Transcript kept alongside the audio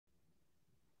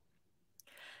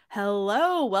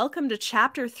Hello, welcome to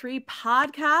Chapter 3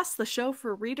 Podcast, the show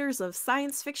for readers of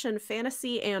science fiction,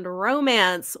 fantasy, and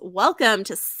romance. Welcome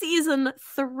to Season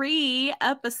 3,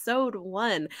 Episode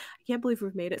 1. I can't believe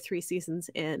we've made it 3 seasons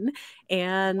in.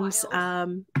 And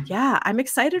yeah, I'm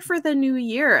excited for the new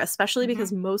year, especially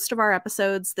because most of our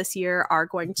episodes this year are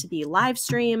going to be live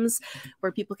streams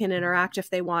where people can interact if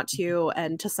they want to,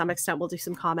 and to some extent we'll do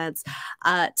some comments.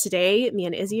 Today, me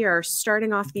and Izzy are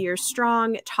starting off the year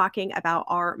strong, talking about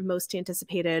our most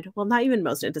anticipated, well, not even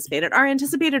most anticipated, our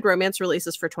anticipated romance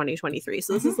releases for 2023.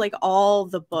 So this is like all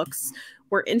the books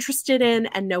we're interested in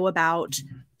and know about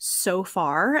so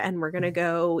far, and we're going to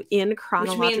go in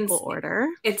chronological order.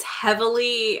 It's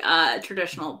heavily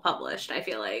traditional published, I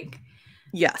feel like.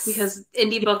 Yes. Because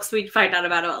indie books we find out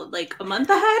about like a month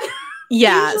ahead.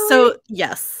 Yeah, usually. so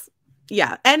yes.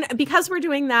 Yeah, and because we're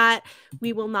doing that,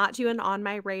 we will not do an On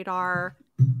My Radar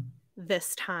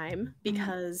this time,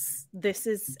 because this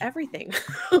is everything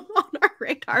on our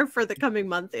radar for the coming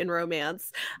month in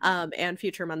romance and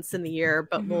future months in the year,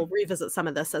 but we'll revisit some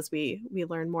of this as we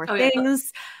learn more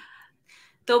things.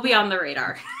 They'll be on the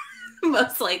radar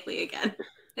most likely again.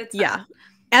 It's fine.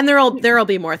 And there'll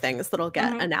be more things that'll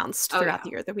get announced throughout the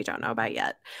year that we don't know about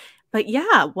yet. But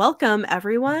yeah, welcome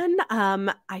everyone.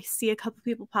 I see a couple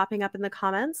people popping up in the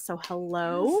comments, so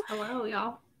hello. Yes. Hello,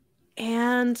 y'all.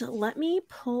 And let me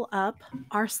pull up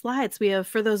our slides. We have,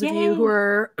 for those of you who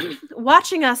are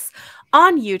watching us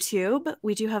on YouTube,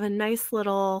 we do have a nice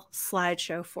little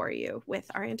slideshow for you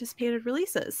with our anticipated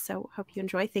releases. So hope you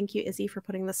enjoy. Thank you, Izzy, for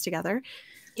putting this together.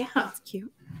 Yeah. That's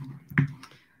cute.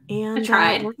 And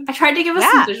I tried to give us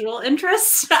some visual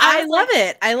interest. I love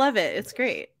it. I love it. It's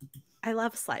great. I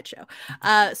love a slideshow.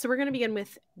 So we're going to begin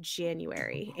with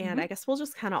January, and I guess we'll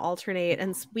just kind of alternate,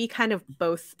 and we kind of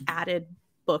both added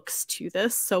books to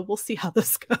this, so we'll see how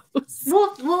this goes.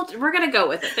 We're gonna go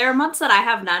with it. There are months that I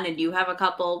have none and you have a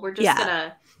couple. We're just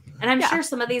gonna, and I'm sure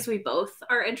some of these we both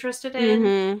are interested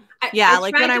in.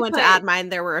 Like when I went to add mine,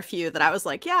 there were a few that I was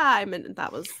like, that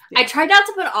was. I tried not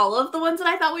to put all of the ones that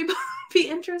I thought we'd be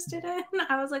interested in.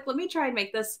 I was like, let me try and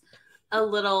make this a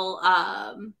little,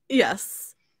 different.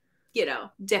 Yes.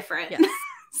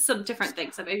 Some different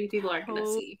things that maybe people aren't going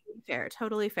to see. Fair,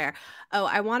 totally fair. Oh,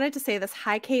 I wanted to say this.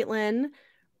 Hi, Caitlin.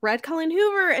 Read Colleen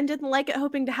Hoover and didn't like it,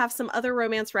 hoping to have some other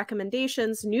romance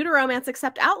recommendations. New to romance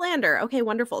except Outlander. Okay,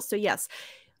 wonderful. So yes,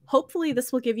 hopefully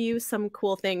this will give you some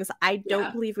cool things. I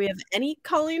don't believe we have any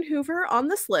Colleen Hoover on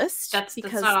this list. That's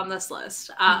not on this list.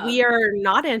 We are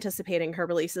not anticipating her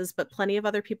releases, but plenty of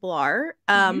other people are.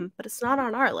 But it's not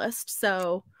on our list,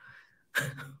 so...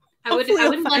 I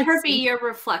wouldn't let her be your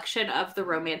reflection of the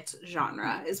romance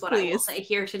genre, is what I will say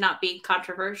here, to not be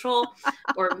controversial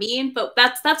or mean, but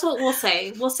that's what we'll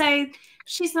say. We'll say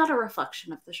she's not a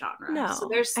reflection of the genre. No, so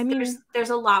there's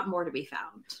a lot more to be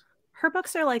found. Her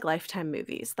books are like Lifetime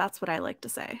movies. That's what I like to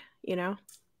say,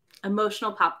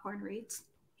 Emotional popcorn reads.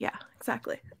 Yeah,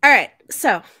 exactly. All right,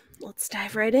 so let's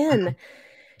dive right in.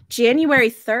 January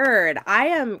 3rd. I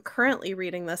am currently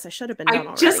reading this. I should have been done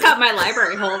already. I just got my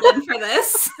library hold in for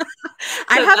this.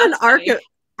 I have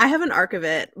an arc of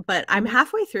it, but I'm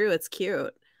halfway through. It's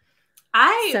cute.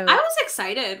 I was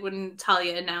excited when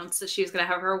Talia announced that she was going to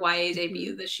have her YA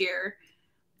debut this year.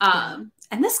 And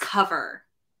this cover.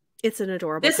 It's an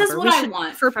adorable cover. This is what I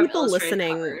want. For people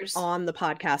listening on the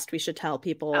podcast, we should tell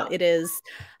people it is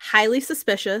Highly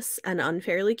Suspicious and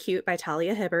Unfairly Cute by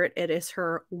Talia Hibbert. It is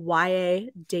her YA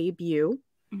debut.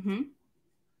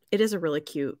 It is a really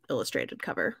cute illustrated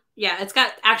cover. Yeah, it's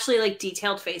got actually like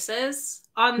detailed faces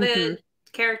on the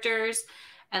characters,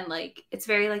 and like it's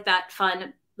very like that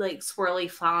fun like swirly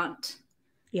font.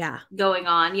 Yeah, going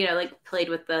on, like played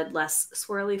with the less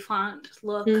swirly font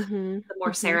look, the more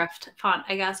serifed font,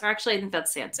 I guess. Or actually, I think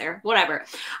that's sans serif. Whatever.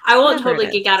 I won't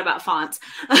totally geek out about fonts,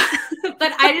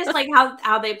 but I just like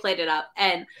how they played it up.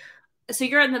 And so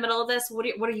you're in the middle of this. What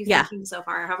are you thinking so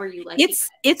far? How are you liking it?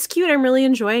 It's cute. I'm really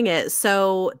enjoying it.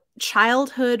 So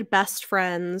childhood best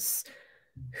friends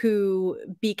who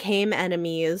became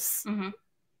enemies,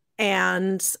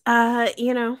 and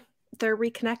they're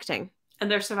reconnecting. And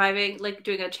they're surviving, like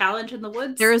doing a challenge in the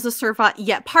woods? There is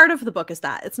a part of the book is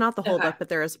that. It's not the whole book, but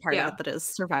there is a part of it that is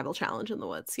survival challenge in the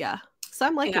woods. Yeah. So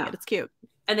I'm liking it. It's cute.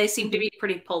 And they seem to be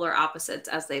pretty polar opposites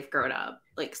as they've grown up,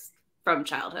 like from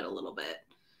childhood a little bit.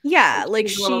 Yeah, like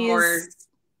she's a little more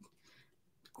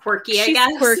quirky, I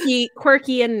guess.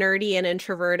 Quirky and nerdy and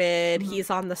introverted.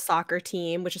 He's on the soccer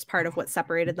team, which is part of what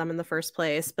separated them in the first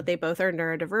place, but they both are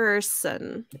neurodiverse,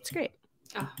 and it's great.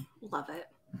 Oh, love it.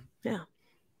 Yeah.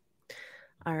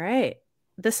 All right.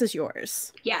 this is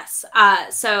yours. Yes.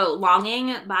 So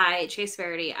Longing by Chase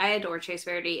Verity. I adore Chase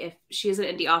Verity. If she's an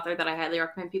indie author that I highly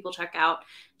recommend people check out.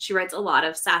 She writes a lot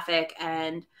of sapphic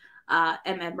and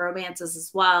MM romances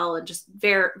as well, and just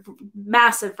very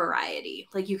massive variety.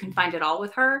 Like you can find it all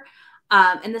with her.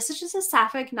 And this is just a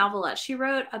sapphic novelette she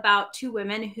wrote about two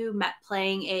women who met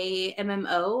playing a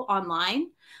MMO online.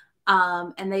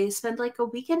 And they spend like a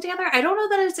weekend together. I don't know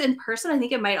that it's in person. I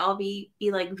think it might all be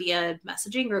like via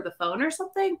messaging or the phone or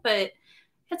something, but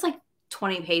it's like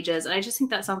 20 pages. And I just think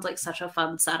that sounds like such a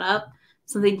fun setup,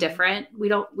 something different. We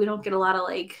don't get a lot of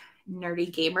like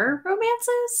nerdy gamer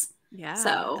romances. Yeah.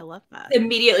 So I love that.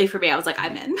 Immediately for me, I was like,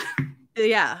 I'm in.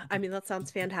 Yeah. I mean, that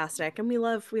sounds fantastic. And we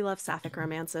love sapphic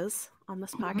romances on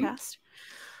this podcast.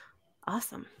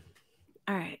 Awesome.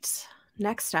 All right.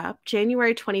 Next up,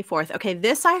 January 24th. Okay,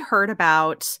 this I heard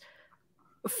about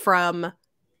from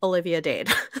Olivia Dade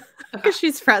because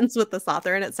she's friends with this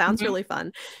author and it sounds really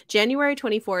fun. January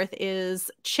 24th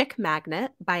is Chick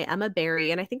Magnet by Emma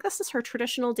Barry, and I think this is her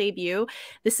traditional debut.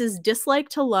 This is Dislike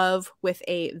to Love with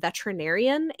a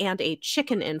veterinarian and a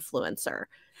chicken influencer.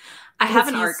 I have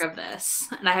an arc of this,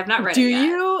 and I have not read it yet. Do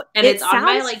you? And it's on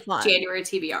my like fun. January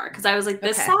TBR because I was like,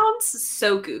 this sounds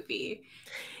so goofy.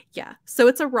 Yeah. So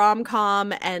it's a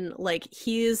rom-com, and like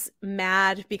he's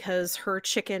mad because her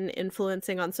chicken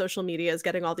influencing on social media is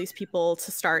getting all these people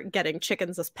to start getting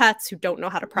chickens as pets who don't know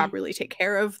how to properly take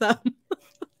care of them.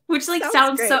 Which like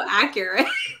sounds so accurate.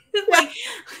 like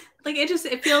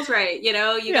it feels right, you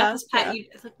know? You got this pet,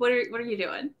 it's like what are you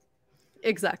doing?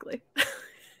 Exactly.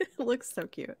 It looks so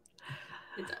cute.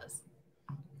 It does.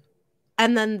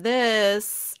 And then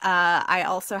this, I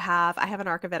have an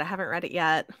arc of it. I haven't read it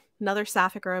yet. Another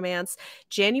sapphic romance,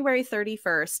 January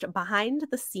 31st, Behind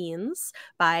the Scenes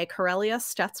by Corelia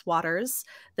Stutz Waters.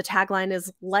 The tagline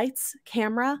is Lights,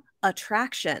 Camera,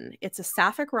 Attraction. It's a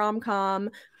sapphic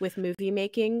rom-com with movie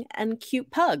making and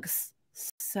cute pugs.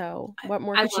 So what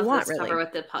more could you want, really? I love this cover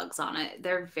with the pugs on it.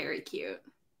 They're very cute.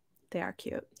 They are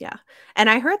cute, yeah. And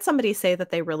I heard somebody say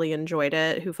that they really enjoyed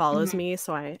it who follows me,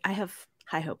 so I have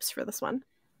high hopes for this one.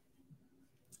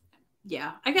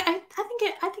 Yeah, I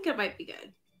think it might be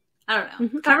good. I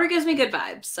don't know. Cover gives me good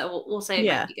vibes, so we'll say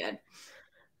it might be good.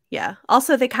 Yeah.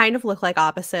 Also, they kind of look like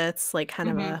opposites, like kind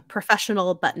of a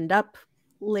professional buttoned up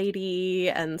lady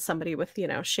and somebody with,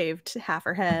 shaved half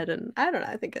her head. And I don't know.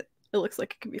 I think it looks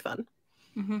like it could be fun.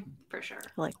 For sure.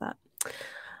 I like that.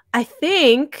 I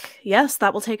think, yes,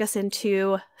 that will take us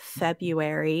into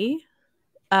February.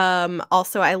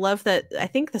 Also, I love that. I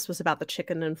think this was about the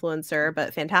chicken influencer,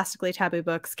 but Fantastically Taboo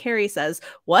Books. Carrie says,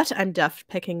 what? I'm deaf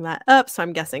picking that up. So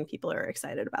I'm guessing people are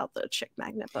excited about the Chick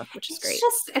Magnet book, which is great.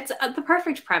 It's the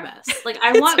perfect premise. Like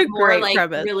I want more like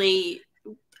premise. Really,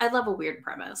 I love a weird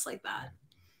premise like that.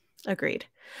 Agreed.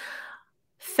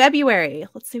 February.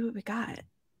 Let's see what we got.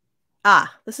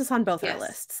 This is on both our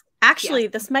lists. Actually,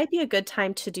 this might be a good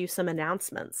time to do some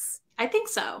announcements. I think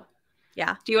so.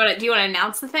 Yeah. Do you want to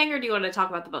announce the thing, or do you want to talk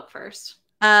about the book first?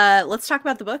 Let's talk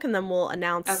about the book, and then we'll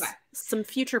announce some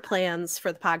future plans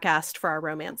for the podcast for our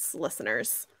romance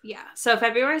listeners. Yeah. So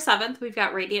February 7th, we've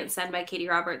got Radiant Sun by Katie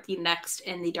Robert, the next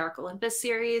in the Dark Olympus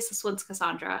series. This one's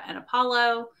Cassandra and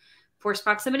Apollo. Forced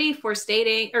proximity, forced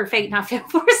dating, or fake, not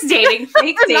forced dating,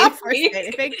 fake dating,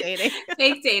 fake dating,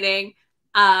 fake dating.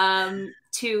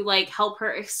 To like help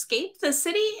her escape the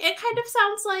city. It kind of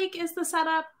sounds like is the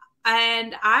setup.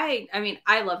 And I mean,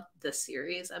 I love this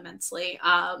series immensely.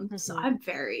 So I'm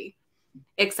very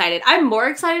excited. I'm more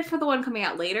excited for the one coming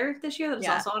out later this year that's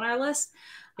also on our list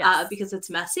because it's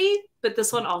messy. But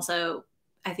this one also,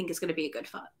 I think, is going to be a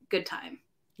good time.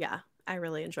 Yeah, I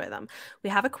really enjoy them. We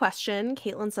have a question.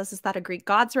 Caitlin says, is that a Greek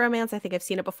gods romance? I think I've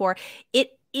seen it before.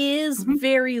 It is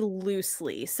very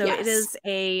loosely. So it is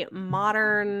a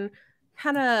modern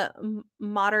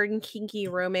kinky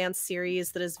romance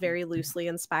series that is very loosely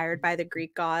inspired by the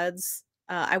Greek gods.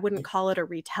 I wouldn't call it a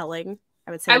retelling.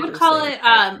 I would call it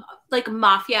like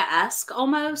mafia-esque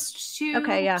almost too.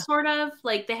 Sort of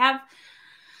like they have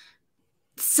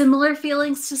similar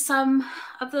feelings to some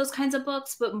of those kinds of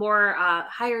books, but more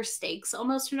higher stakes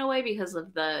almost in a way because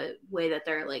of the way that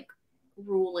they're like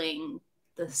ruling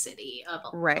the city of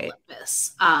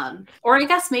Olympus. Or I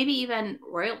guess maybe even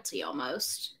royalty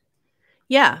almost.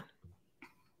 Yeah.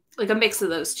 Like a mix of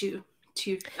those two.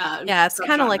 It's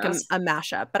kind of like a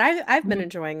mashup, but I've been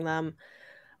enjoying them.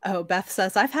 Oh, Beth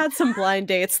says, I've had some blind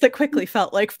dates that quickly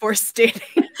felt like forced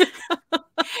dating.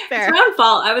 Fair. It's my own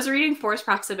fault. I was reading Forced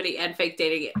Proximity and Fake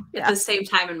Dating at the same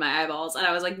time in my eyeballs, and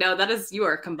I was like, no, you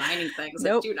are combining things.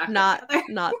 Nope,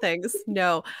 not things.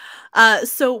 No.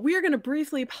 So we're going to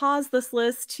briefly pause this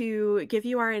list to give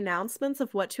you our announcements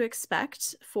of what to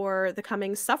expect for the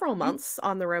coming several months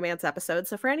on the romance episode.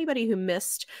 So for anybody who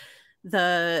missed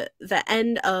the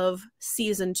end of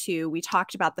season 2, we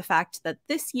talked about the fact that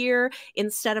this year,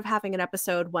 instead of having an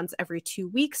episode once every 2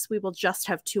 weeks, we will just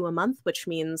have 2 a month, which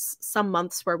means some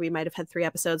months where we might have had 3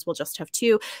 episodes, we'll just have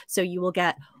 2. So you will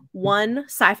get 1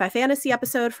 sci-fi fantasy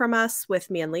episode from us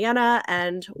with me and Leanna,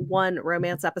 and 1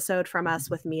 romance episode from us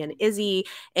with me and Izzy.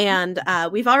 And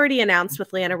we've already announced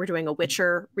with Leanna we're doing a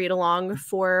Witcher read-along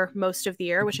for most of the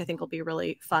year, which I think will be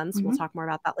really fun. So we'll talk more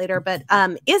about that later. But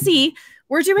Izzy,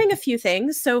 we're doing a few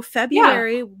things. So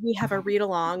February, we have a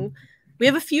read-along. We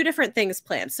have a few different things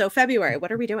planned. So February,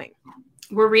 what are we doing?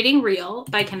 We're reading Real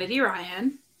by Kennedy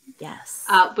Ryan. Yes.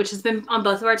 Which has been on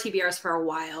both of our TBRs for a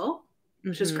while,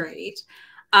 which is great.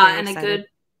 Very and excited.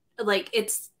 a good,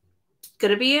 it's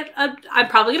going to be I'm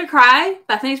probably going to cry.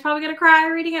 Bethany's probably going to cry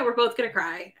reading it. We're both going to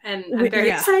cry. And I'm very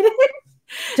excited.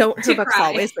 Don't her books cry.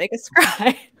 Always make us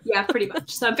cry. Yeah, pretty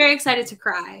much. So I'm very excited to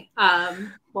cry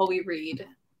while we read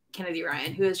Kennedy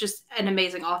Ryan, who is just an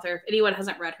amazing author. If anyone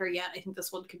hasn't read her yet, I think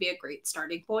this one could be a great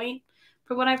starting point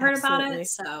from what I've heard about it.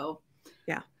 So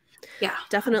yeah,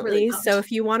 definitely. Really so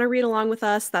if you want to read along with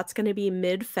us, that's going to be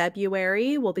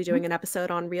mid-February. We'll be doing an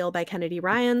episode on Real by Kennedy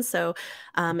Ryan. So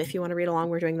if you want to read along,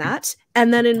 we're doing that.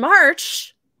 And then in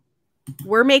March,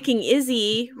 we're making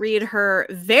Izzy read her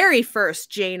very first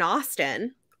Jane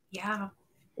Austen. Yeah.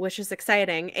 Which is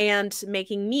exciting. And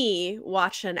making me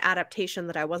watch an adaptation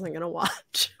that I wasn't going to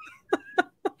watch.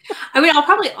 I mean, I'll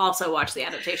probably also watch the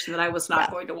adaptation that I was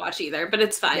not going to watch either, but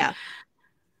it's fine. Yeah.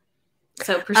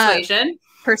 So Persuasion.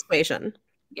 Persuasion.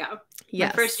 Yeah.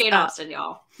 Yes. My first Jane Austen,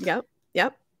 y'all. Yep.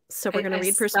 So we're going to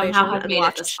read Persuasion and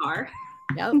watch this far.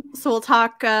 Yep. So we'll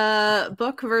talk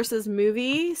book versus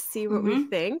movie, see what we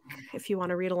think. If you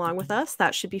want to read along with us,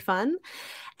 that should be fun.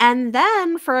 And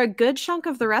then for a good chunk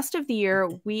of the rest of the year,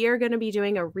 we are going to be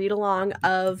doing a read along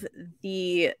of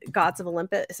the Gods of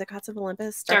Olympus. Is it Gods of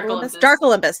Olympus? Dark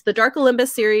Olympus. The Dark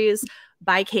Olympus series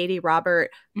by Katie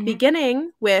Robert,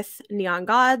 beginning with Neon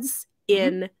Gods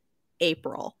in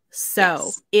April.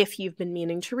 So if you've been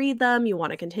meaning to read them, you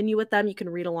want to continue with them, you can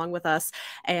read along with us,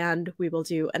 and we will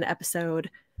do an episode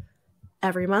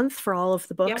every month for all of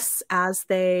the books as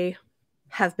they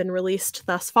have been released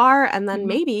thus far. And then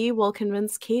maybe we'll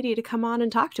convince Katie to come on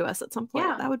and talk to us at some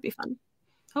point. That would be fun.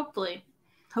 Hopefully.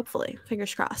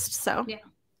 Fingers crossed. So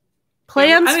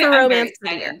plans for romance.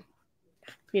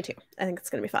 Me too. I think it's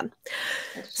going to be fun.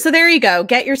 So there you go.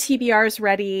 Get your TBRs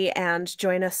ready and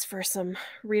join us for some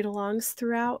read-alongs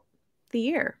throughout the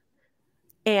year.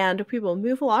 And we will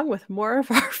move along with more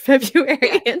of our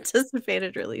February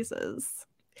anticipated releases.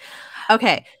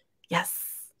 Okay. Yes.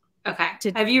 Okay.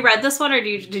 Have you read this one, or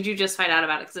did you just find out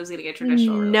about it because it was going to get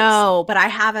traditional release? No, but I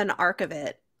have an arc of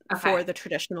it for the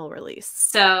traditional release.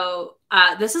 So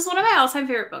this is one of my all-time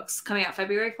favorite books, coming out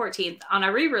February 14th on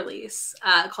a re-release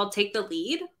called Take the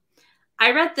Lead.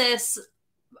 I read this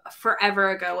forever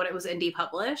ago when it was indie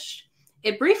published.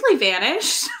 It briefly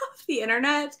vanished off the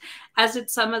internet, as did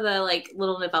some of the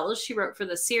little novellas she wrote for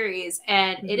the series.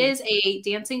 And it is a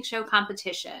dancing show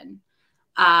competition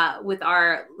with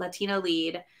our Latino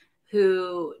lead,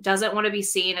 who doesn't want to be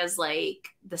seen as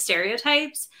the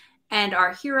stereotypes. And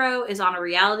our hero is on a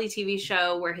reality TV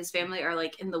show where his family are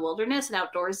in the wilderness and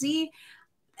outdoorsy.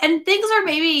 And things are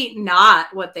maybe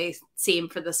not what they seem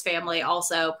for this family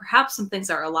also. Perhaps some things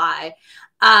are a lie.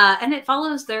 And it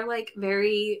follows their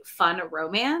very fun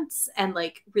romance and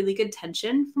really good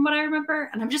tension from what I remember.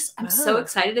 And I'm so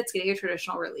excited it's getting a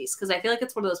traditional release, because I feel like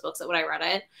it's one of those books that when I read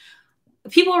it,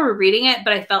 people were reading it,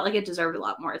 but I felt like it deserved a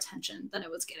lot more attention than it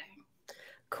was getting.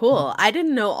 Cool. I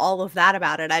didn't know all of that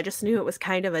about it. I just knew it was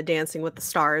kind of a Dancing with the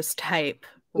Stars type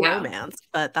romance,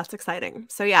 but that's exciting.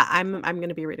 So yeah, I'm going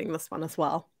to be reading this one as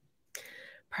well.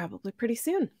 Probably pretty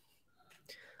soon.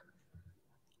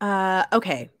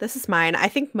 Okay, this is mine. I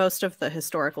think most of the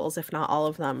historicals, if not all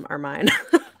of them, are mine.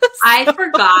 I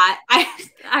forgot.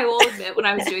 I will admit, when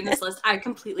I was doing this list, I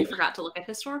completely forgot to look at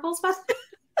historicals. But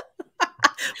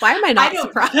why am I not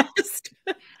surprised?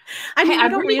 I mean,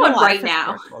 I'm reading one right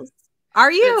now. Are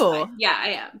you? Yeah, I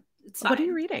am. It's fine. What are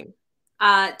you reading?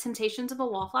 Temptations of a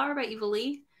Wallflower by Eva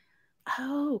Lee.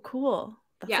 Oh, cool.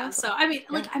 That's awesome. So I mean,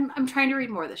 I'm trying to read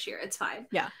more this year. It's fine.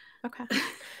 Yeah. Okay.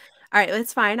 All right,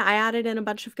 it's fine. I added in a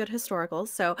bunch of good historicals.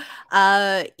 So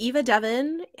Eva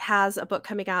Devon has a book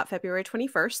coming out February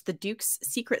 21st, The Duke's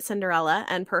Secret Cinderella.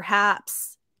 And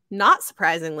perhaps not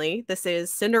surprisingly, this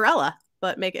is Cinderella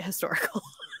but make it historical.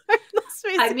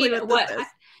 I mean,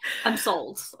 I'm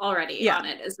sold already on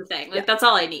it is the thing. Like, that's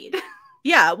all I need.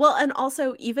 Yeah, well, and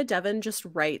also Eva Devon just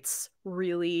writes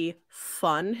really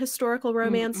fun historical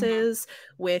romances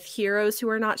with heroes who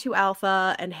are not too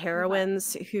alpha and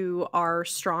heroines who are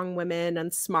strong women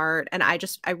and smart. And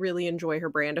I really enjoy her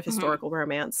brand of historical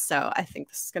romance. So I think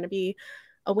this is going to be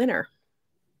a winner.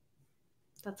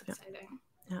 That's exciting.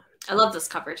 Yeah. I love this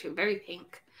cover too. Very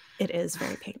pink. It is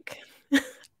very pink.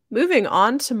 Moving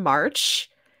on to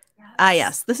March.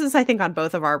 Yes, this is, I think, on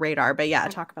both of our radar. But yeah,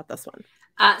 talk about this one.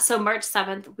 So March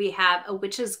 7th, we have A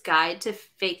Witch's Guide to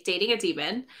Fake Dating a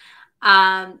Demon.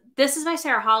 This is by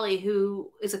Sarah Hawley, who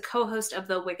is a co-host of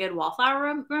the Wicked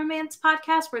Wallflower Romance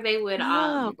podcast, where they would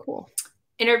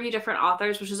interview different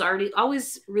authors, which is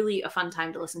always really a fun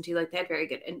time to listen to. Like, they had very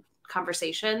good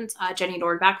conversations. Jenny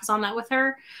Nordbach was on that with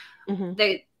her.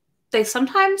 They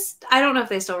sometimes, I don't know if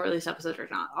they still release episodes or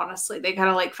not, honestly. They kind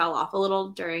of like fell off a little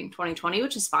during 2020,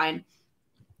 which is fine.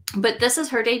 But this is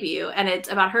her debut, and it's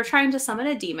about her trying to summon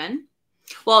a demon.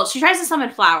 Well, she tries to summon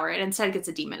Flower and instead gets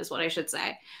a demon, is what I should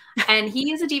say. And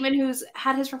he is a demon who's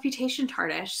had his reputation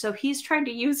tarnished, so he's trying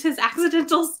to use his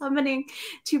accidental summoning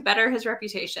to better his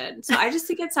reputation. So I just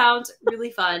think it sounds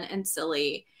really fun and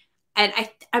silly. And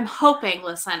I'm hoping,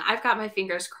 listen, I've got my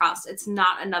fingers crossed, it's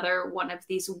not another one of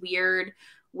these weird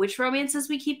witch romances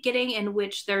we keep getting in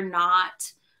which they're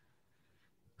not...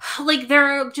 like,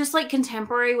 they're just like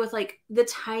contemporary with like the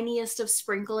tiniest of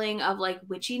sprinkling of like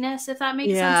witchiness, if that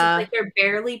makes sense. It's like they're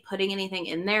barely putting anything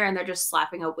in there and they're just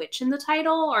slapping a witch in the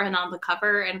title or on the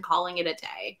cover and calling it a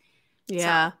day.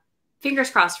 Yeah. So, fingers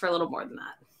crossed for a little more than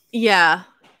that. Yeah.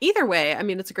 Either way, I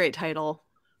mean, it's a great title.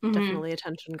 Definitely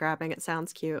attention grabbing. It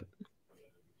sounds cute.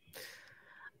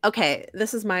 Okay,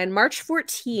 this is mine. March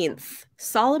 14th,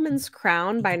 Solomon's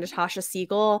Crown by Natasha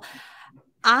Siegel.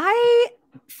 I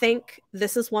think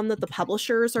this is one that the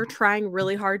publishers are trying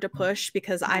really hard to push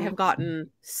because I have gotten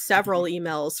several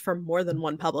emails from more than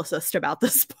one publicist about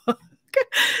this book.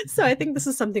 So I think this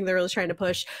is something they're really trying to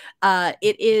push.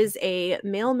 It is a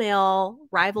male-male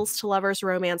rivals to lovers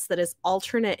romance that is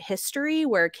alternate history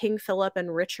where King Philip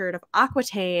and Richard of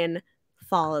Aquitaine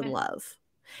fall in love.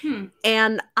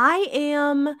 And I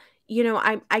am,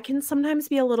 I can sometimes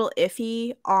be a little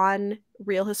iffy on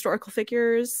real historical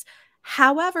figures.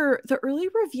 However, the early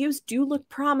reviews do look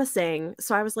promising.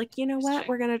 So I was like, you know what?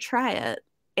 We're going to try it.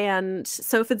 And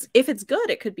so if it's good,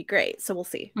 it could be great. So we'll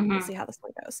see. We'll see how this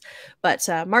one goes. But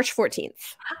March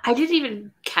 14th. I didn't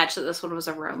even catch that this one was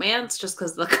a romance just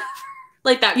because the cover,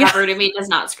 like that cover to me does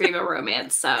not scream a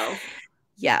romance. So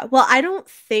yeah. Well, I don't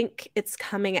think it's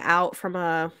coming out from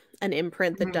an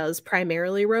imprint that does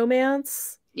primarily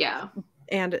romance. Yeah.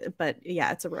 But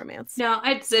yeah, it's a romance. No,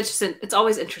 it's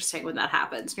always interesting when that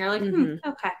happens. And you're like,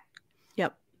 okay.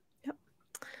 Yep.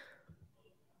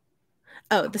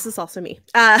 Oh, this is also me.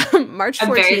 March 14th.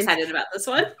 I'm very excited about this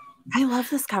one. I love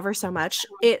this cover so much.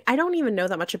 I don't even know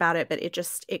that much about it, but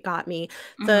it got me.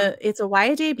 It's a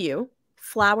YA debut,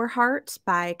 Flower Heart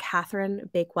by Catherine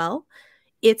Bakewell.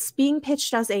 It's being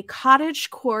pitched as a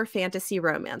cottagecore fantasy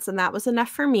romance, and that was enough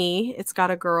for me. It's got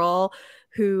a girl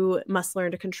who must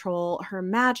learn to control her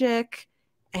magic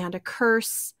and a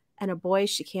curse and a boy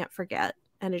she can't forget,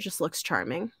 and it just looks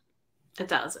charming. It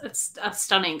does. It's a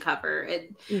stunning cover.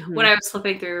 When I was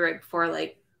flipping through right before,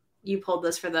 like, you pulled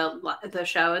this for the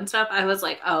show and stuff, I was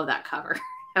like, oh, that cover.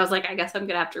 I was like, I guess I'm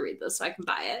gonna have to read this so I can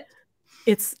buy it.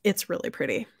 It's really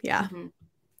pretty. Yeah.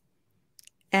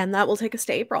 And that will take us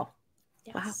to April.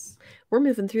 Yes. Wow. We're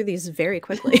moving through these very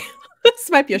quickly.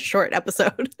 This might be a short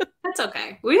episode. That's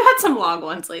okay. We've had some long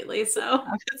ones lately, so.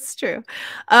 That's true.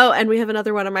 Oh, and we have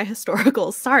another one of my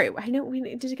historicals. Sorry, I know we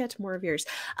need to get to more of yours.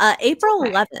 April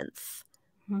 11th,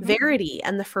 Verity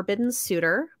and the Forbidden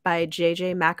Suitor by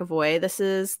J.J. McAvoy. This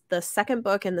is the second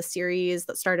book in the series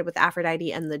that started with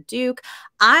Aphrodite and the Duke.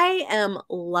 I am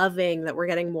loving that we're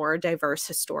getting more diverse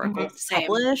historicals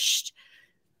published.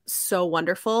 So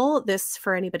wonderful. This,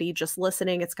 for anybody just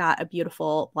listening, it's got a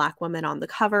beautiful Black woman on the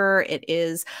cover. It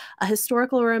is a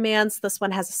historical romance. This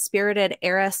one has a spirited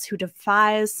heiress who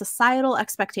defies societal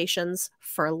expectations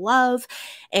for love.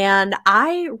 And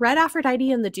I read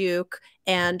Aphrodite and the Duke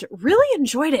and really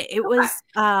enjoyed it.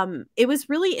 It was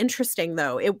really interesting,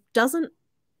 though. It doesn't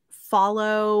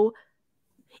follow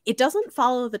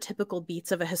the typical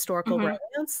beats of a historical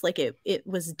romance. Like it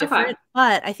was different,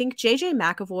 but I think J.J.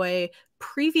 McAvoy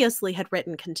previously had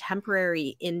written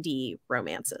contemporary indie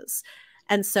romances.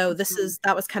 And so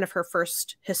that was kind of her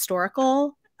first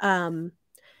historical,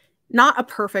 not a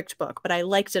perfect book, but I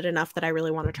liked it enough that I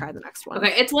really want to try the next one.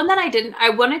 Okay. It's one that I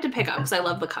wanted to pick up because I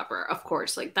love the cover, of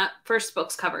course. Like, that first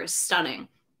book's cover is stunning.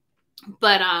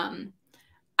 But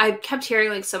I kept hearing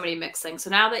like so many mixed things. So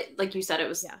now that, like you said, it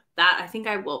was that, I think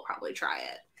I will probably try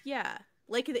it. Yeah.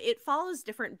 Like it follows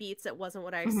different beats. It wasn't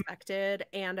what I expected.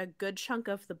 And a good chunk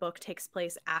of the book takes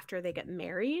place after they get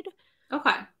married.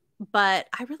 Okay. But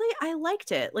I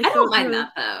liked it. Like I don't mind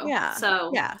that though. Yeah.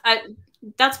 So yeah.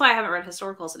 That's why I haven't read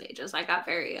historicals in ages. I got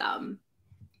very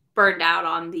burned out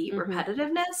on the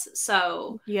repetitiveness.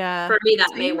 So for me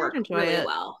that may work really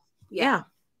well. Yeah.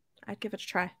 I'd give it a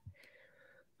try.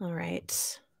 All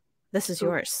right. This is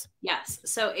yours. Yes.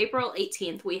 So April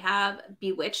 18th, we have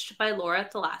Bewitched by Laura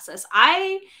Thalassis.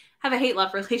 I have a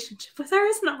hate-love relationship with her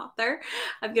as an author.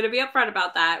 I'm going to be upfront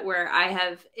about that, where I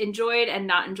have enjoyed and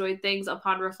not enjoyed things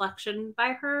upon reflection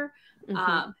by her,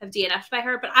 have DNF'd by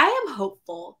her. But I am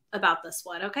hopeful about this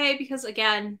one, okay? Because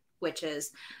again,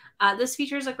 witches. This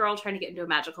features a girl trying to get into a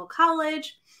magical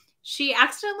college. She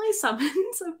accidentally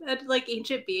summons a like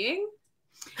ancient being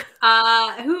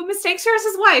who mistakes her as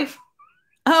his wife.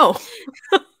 Oh.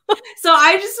 So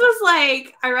I just was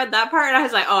like, I read that part and I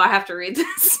was like, oh, I have to read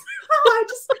this.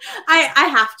 I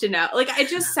have to know. Like, it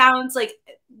just sounds like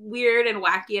weird and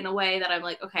wacky in a way that I'm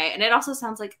like, okay. And it also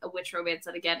sounds like a witch romance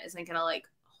that, again, isn't going to like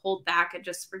hold back and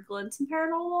just sprinkle in some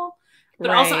paranormal. But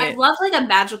also, I love like a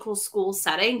magical school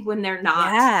setting when they're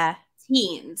not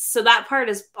teens. So that part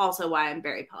is also why I'm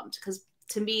very pumped. Because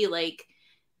to me, like,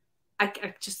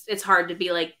 I just, it's hard to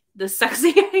be like the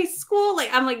sexy high school. Like,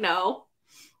 I'm like, no,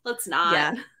 let's not.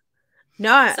 Yeah.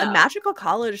 No, a magical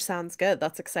college sounds good.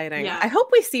 That's exciting. Yeah. I hope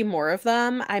we see more of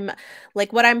them. I'm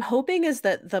like, what I'm hoping is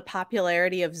that the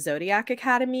popularity of Zodiac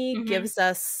Academy gives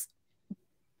us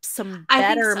some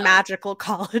better magical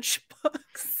college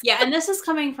books. Yeah, and this is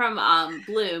coming from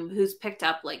Bloom, who's picked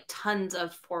up like tons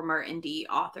of former indie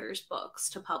authors' books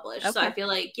to publish. Okay. So I feel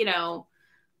like, you know,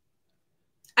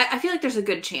 I feel like there's a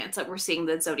good chance that we're seeing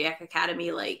the Zodiac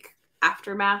Academy like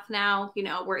aftermath now. You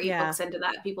know, we're 8 books into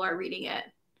that, people are reading it.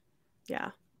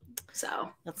 Yeah. So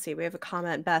let's see. We have a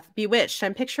comment, Beth. Bewitched.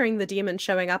 I'm picturing the demon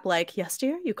showing up like, yes,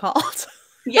 dear, you called.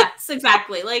 Yes,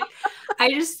 exactly. Like,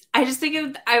 I just think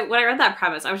of when I read that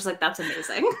premise, I was just like, that's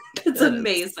amazing. It's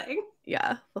amazing.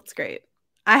 Yeah, that's great.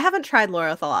 I haven't tried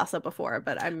Laura Thalassa before,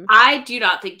 but I do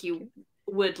not think you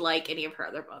would like any of her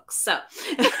other books. So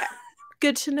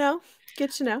good to know.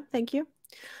 Good to know. Thank you.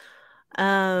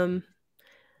 Oh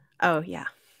yeah.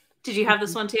 Did you have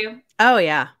this one too? Oh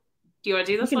yeah. Do you want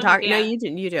to do this one? Talk. Yeah. No, you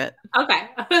didn't. You do it. Okay.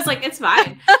 I was like, it's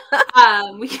fine.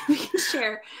 We can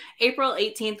share. April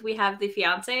 18th, we have The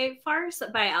Fiancé Farce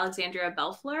by Alexandria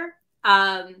Bellfleur.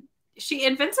 She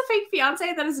invents a fake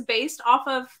fiancé that is based off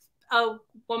of a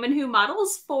woman who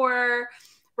models for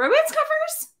romance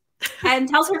covers and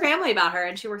tells her family about her.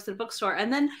 And she works at a bookstore.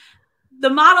 And then the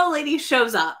model lady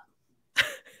shows up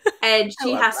and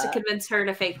she has to convince her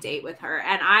to fake date with her.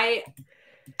 And I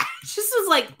just was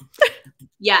like,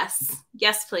 yes,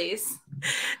 please.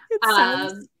 It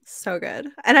sounds so good.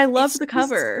 And I love the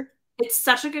cover. It's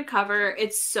such a good cover.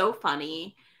 It's so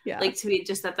funny. Yeah. Like, to me,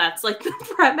 just that's like the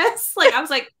premise. Like, I was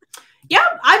like, yeah,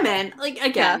 I'm in. Like,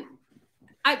 again,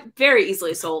 I'm very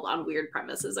easily sold on weird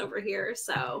premises over here.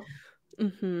 So,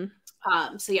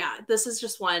 so yeah, this is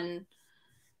just one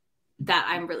that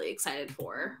I'm really excited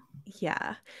for.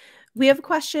 Yeah. We have a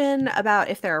question about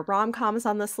if there are rom-coms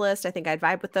on this list. I think I'd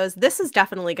vibe with those. This is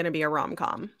definitely going to be a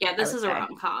rom-com. Yeah, this is a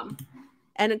rom-com.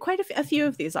 And quite a few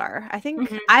of these are. I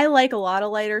think I like a lot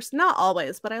of lighter, not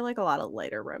always, but I like a lot of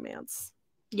lighter romance.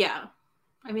 Yeah.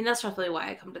 I mean, that's definitely why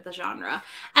I come to the genre.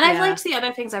 And I've liked the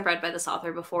other things I've read by this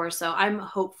author before, so I'm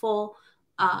hopeful.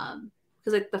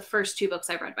 Because like the first 2 books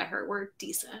I've read by her were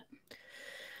decent.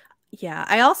 Yeah.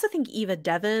 I also think Eva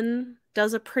Devon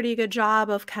does a pretty good job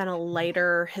of kind of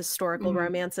lighter historical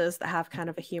romances that have kind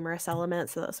of a humorous element.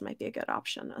 So those might be a good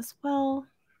option as well.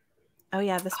 Oh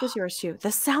yeah, this was yours too.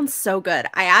 This sounds so good.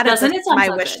 I added this to my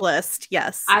wish list.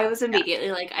 Yes. I was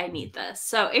immediately like, I need this.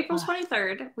 So April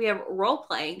 23rd, we have Role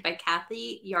Playing by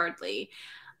Kathy Yardley.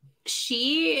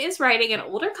 She is writing an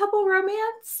older couple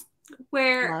romance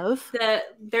where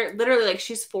they're literally like,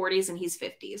 she's 40s and he's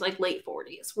 50s, like late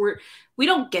 40s. We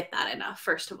don't get that enough,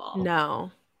 first of all.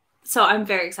 No. So I'm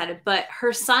very excited. But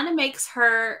her son makes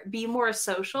her be more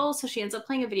social. So she ends up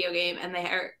playing a video game and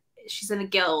she's in a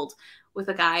guild with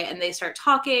a guy and they start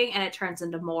talking and it turns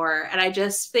into more. And I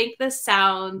just think this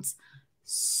sounds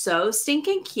so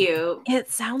stinking cute.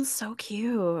 It sounds so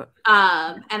cute.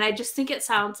 And I just think it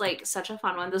sounds like such a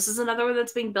fun one. This is another one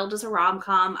that's being billed as a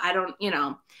rom-com. I don't,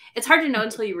 it's hard to know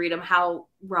until you read them how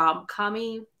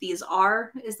rom-com-y these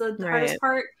are, is the hardest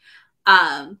part.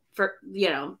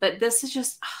 But this is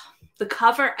just the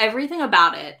cover, everything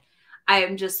about it. I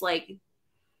am just like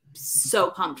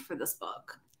so pumped for this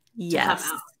book to come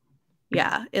out.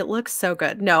 Yeah, it looks so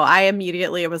good. No, I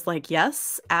immediately was like,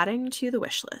 yes, adding to the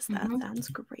wish list. That sounds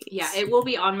great. Yeah, it will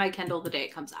be on my Kindle the day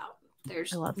it comes out.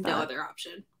 There's no other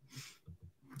option.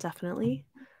 Definitely.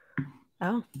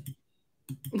 Oh.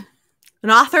 An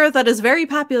author that is very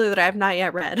popular that I have not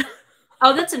yet read.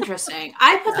 Oh, that's interesting.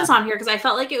 I put this on here because I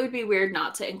felt like it would be weird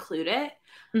not to include it.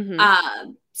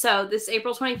 So this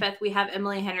April 25th, we have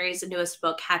Emily Henry's newest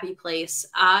book, Happy Place,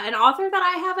 an author that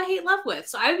I have a hate-love with.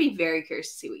 So I would be very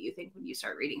curious to see what you think when you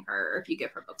start reading her, or if you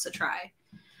give her books a try.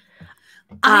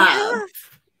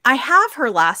 I have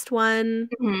her last one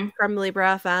from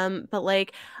Libra FM, but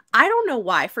like, I don't know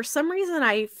why. For some reason,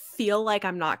 I feel like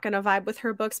I'm not going to vibe with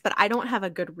her books, but I don't have a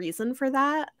good reason for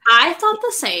that. I thought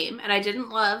the same, and I didn't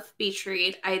love Beach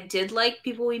Read. I did like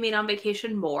People We Meet on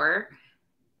Vacation more,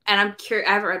 and I'm curious.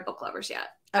 I haven't read Book Lovers yet.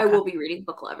 Okay. I will be reading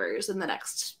Book Lovers in the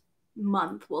next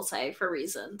month, we'll say, for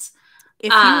reasons.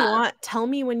 If you want, tell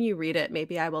me when you read it.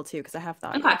 Maybe I will too, because I have the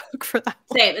audiobook for that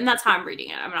one. Same, and that's how I'm reading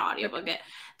it. I'm an audiobook it.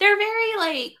 They're very,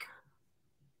 like,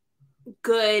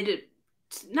 good,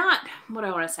 not what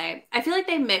I want to say. I feel like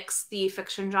they mix the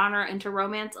fiction genre into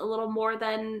romance a little more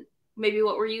than maybe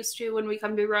what we're used to when we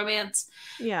come to romance.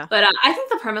 Yeah. But I think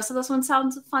the premise of this one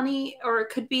sounds funny, or it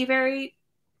could be very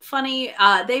funny.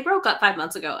 They broke up 5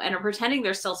 months ago and are pretending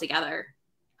they're still together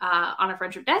on a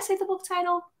friendship. Did I say the book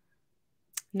title?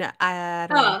 No, I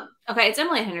don't know. Okay, it's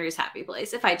Emily Henry's Happy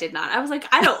Place. If I did not, I was like,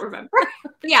 I don't remember.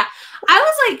 Yeah,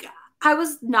 I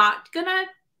was not gonna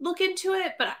look into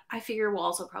it, but I figure we'll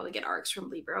also probably get arcs from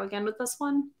Libro again with this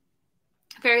one.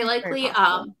 Very likely.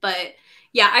 But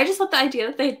yeah, I just love the idea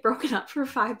that they'd broken up for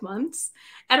 5 months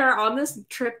and are on this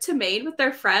trip to Maine with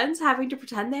their friends, having to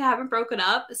pretend they haven't broken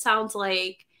up. It sounds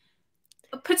like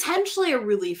potentially a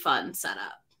really fun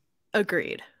setup.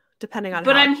 Agreed. Depending on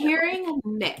but I'm hearing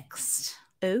mixed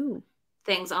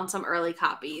things on some early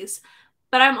copies.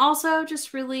 But I'm also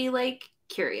just really like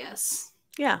curious.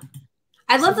 Yeah.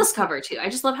 I love this cover too. I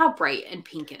just love how bright and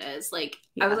pink it is. Like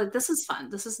I was like, this is fun.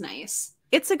 This is nice.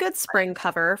 It's a good spring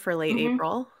cover for late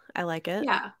April. I like it.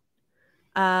 Yeah.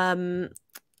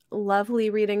 Lovely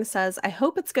Reading says, I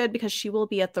hope it's good because she will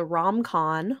be at the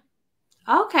RomCon.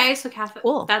 Okay, so Catherine,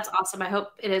 cool. That's awesome. I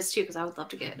hope it is too, because I would love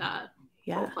to get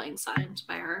role-playing signed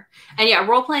by her. And yeah,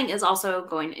 role-playing is also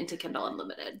going into Kindle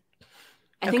Unlimited.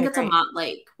 I think it's a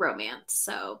Montlake romance,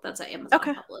 so that's at Amazon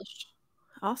published.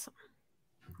 Awesome.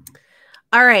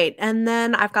 All right, and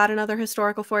then I've got another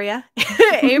historical for you.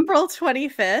 April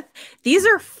 25th. These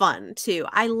are fun too.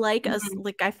 I like us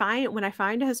like when I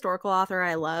find a historical author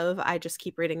I love, I just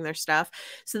keep reading their stuff.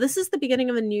 So this is the beginning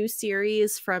of a new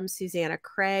series from Susanna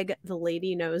Craig, The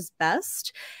Lady Knows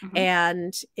Best.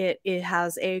 And it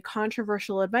has a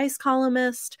controversial advice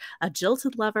columnist, a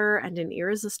jilted lover, and an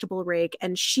irresistible rake.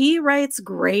 And she writes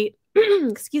great,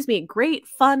 great,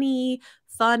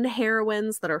 fun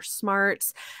heroines that are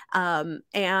smart,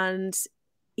 and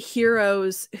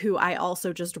heroes who I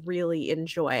also just really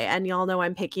enjoy. And y'all know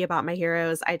I'm picky about my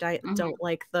heroes. I don't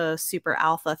like the super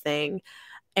alpha thing.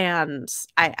 And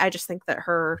I just think that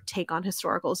her take on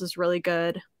historicals is really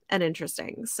good and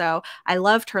interesting. So I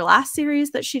loved her last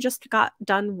series that she just got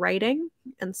done writing.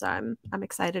 And so I'm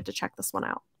excited to check this one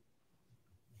out.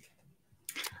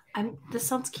 This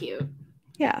sounds cute.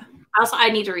 Yeah. Also, I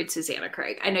need to read Susanna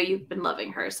Craig. I know you've been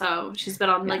loving her, so she's been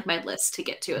on like my list to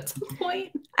get to at some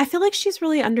point. I feel like she's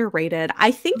really underrated.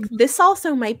 I think this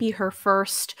also might be her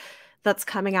first that's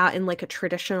coming out in like a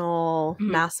traditional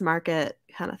mass market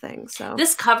kind of thing. So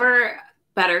this cover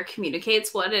better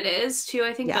communicates what it is too,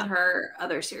 I think, than her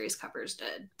other series covers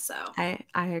did. So I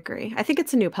agree. I think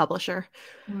it's a new publisher.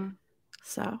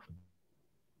 So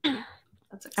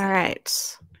that's exciting. All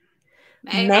right.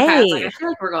 May. Okay, I feel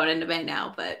like we're going into May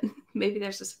now, but maybe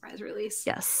there's a surprise release.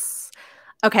 Yes.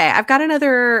 Okay, I've got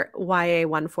another YA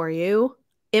one for you.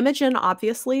 Imogen,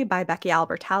 obviously, by Becky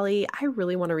Albertalli. I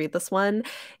really want to read this one.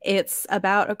 It's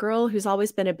about a girl who's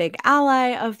always been a big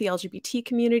ally of the LGBT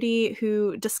community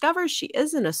who discovers she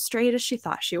isn't as straight as she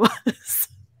thought she was.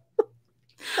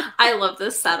 I love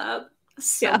this setup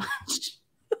so much.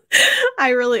 I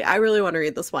really want to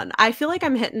read this one. I feel like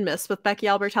I'm hit and miss with Becky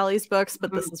Albertalli's books,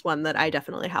 but this is one that I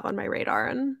definitely have on my radar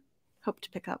and hope to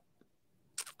pick up.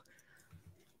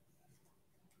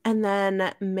 And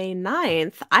then May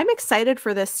 9th, I'm excited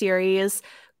for this series.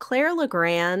 Claire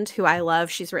Legrand, who I love,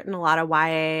 she's written a lot of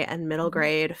YA and middle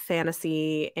grade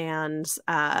fantasy and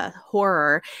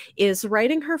horror, is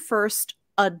writing her first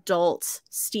adult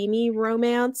steamy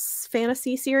romance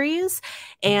fantasy series,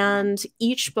 and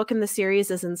each book in the series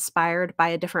is inspired by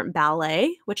a different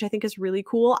ballet, which I think is really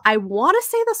cool. I want to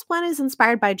say this one is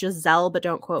inspired by Giselle, but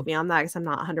don't quote me on that because I'm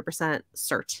not 100%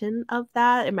 certain of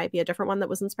that. It might be a different one that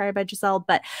was inspired by Giselle,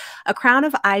 but A Crown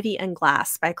of Ivy and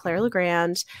Glass by Claire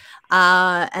Legrand.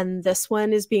 And this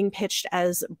one is being pitched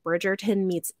as Bridgerton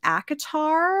meets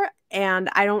ACOTAR. And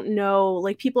I don't know,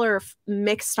 like, people are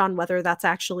mixed on whether that's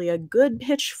actually a good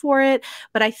pitch for it.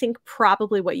 But I think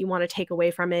probably what you want to take away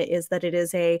from it is that it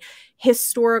is a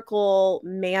historical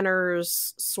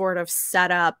manners sort of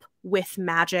setup with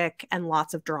magic and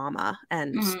lots of drama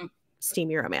and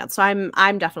steamy romance. So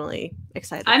I'm definitely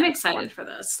excited. I'm excited for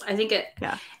this. I think it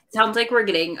sounds like we're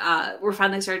getting, we're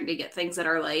finally starting to get things that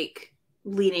are like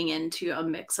leaning into a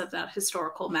mix of that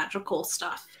historical magical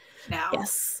stuff now.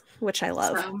 Yes. Which I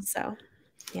love. So,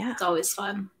 yeah. It's always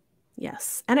fun.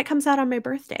 Yes. And it comes out on my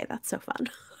birthday. That's so fun.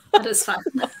 That is fun.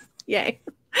 Yay.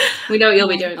 We know what you'll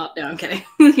be doing all day. No, I'm kidding.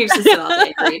 You're just sit all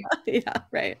day read. Yeah,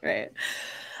 right.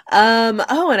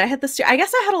 Oh, and I had this too. I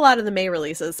guess I had a lot of the May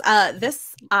releases.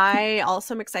 This I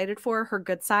also am excited for, Her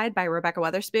Good Side by Rebecca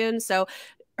Weatherspoon. So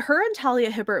her and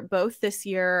Talia Hibbert both this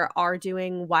year are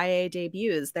doing YA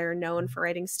debuts. They're known for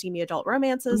writing steamy adult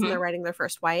romances, and they're writing their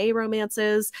first YA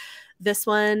romances. This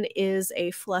one is a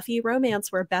fluffy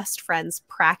romance where best friends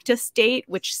practice date,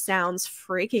 which sounds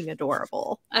freaking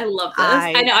adorable. I love this.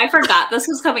 I know. I forgot this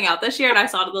was coming out this year, and I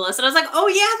saw it on the list, and I was like, "Oh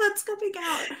yeah, that's coming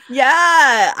out."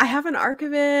 Yeah, I have an arc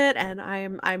of it, and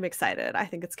I'm excited. I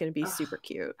think it's going to be super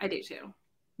cute. I do too.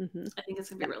 I think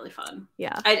it's gonna be really fun.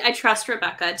 Yeah, I trust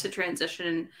Rebecca to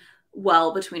transition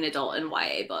well between adult and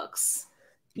YA books.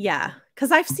 Yeah,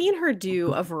 because I've seen her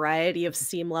do a variety of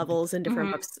steam levels in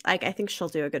different books. I think she'll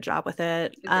do a good job with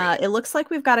it. It looks like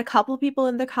we've got a couple people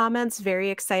in the comments very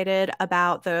excited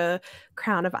about the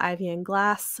Crown of Ivy and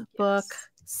Glass book.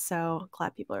 So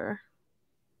glad people are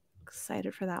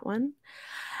excited for that one.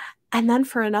 And then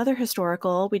for another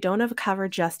historical, we don't have a cover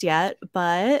just yet,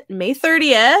 but May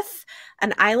 30th,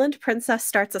 An Island Princess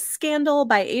Starts a Scandal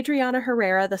by Adriana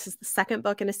Herrera. This is the second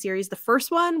book in a series. The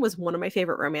first one was one of my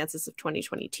favorite romances of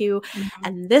 2022.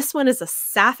 And this one is a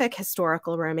sapphic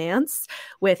historical romance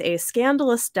with a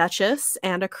scandalous duchess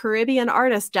and a Caribbean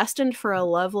artist destined for a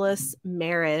loveless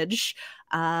marriage.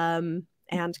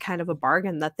 And kind of a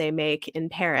bargain that they make in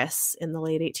Paris in the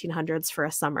late 1800s for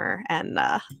a summer. And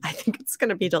I think it's going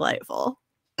to be delightful.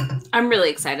 I'm really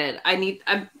excited.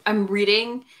 I'm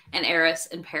reading An Heiress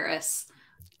in Paris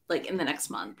like in the next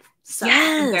month. So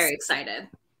I'm very excited.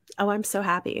 Oh, I'm so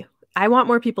happy. I want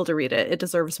more people to read it. It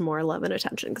deserves more love and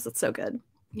attention because it's so good.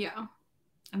 Yeah.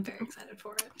 I'm very excited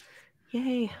for it.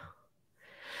 Yay.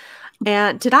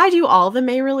 And did I do all the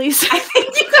May releases? I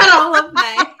think you got all of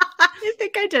May. I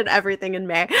think I did everything in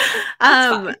May.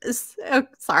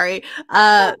 Sorry.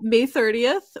 May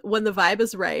 30th, When the Vibe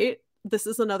is Right. This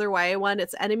is another YA one.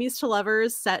 It's Enemies to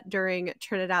Lovers set during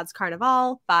Trinidad's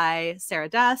Carnival by Sarah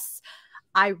Dess.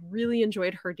 I really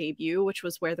enjoyed her debut, which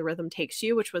was Where the Rhythm Takes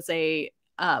You, which was a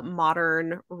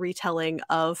modern retelling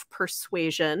of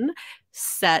Persuasion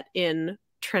set in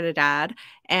Trinidad.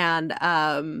 And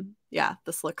yeah,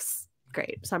 this looks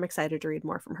great. So I'm excited to read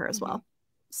more from her as well.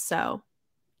 So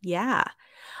yeah.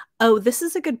 Oh, this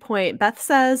is a good point. Beth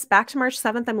says, back to March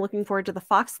 7th, I'm looking forward to The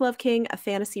Foxglove King, a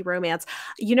fantasy romance.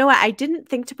 You know what? I didn't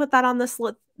think to put that on this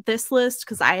list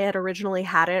because I had originally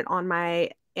had it on my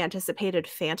anticipated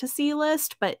fantasy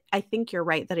list, but I think you're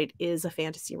right that it is a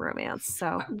fantasy romance.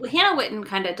 So Hannah Witten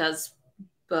kind of does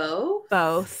both.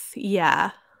 Both,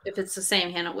 yeah. If it's the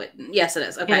same Hannah Witten. Yes, it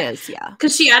is. Okay. It is, yeah.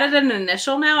 Because she added an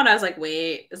initial now, and I was like,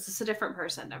 wait, is this a different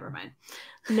person? Never mind.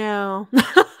 No.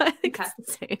 I think it's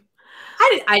the same.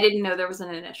 I didn't know there was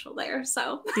an initial there,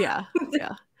 so. Yeah.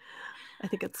 I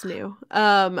think it's new.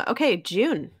 Okay,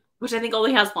 June. Which I think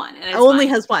only has one. And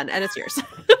has one, and it's yours.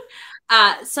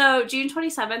 So June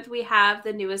 27th, we have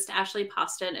the newest Ashley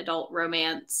Poston adult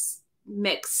romance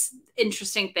mix,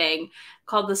 interesting thing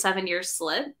called The 7 Year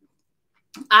Slit.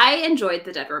 I enjoyed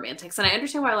The Dead Romantics, and I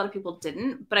understand why a lot of people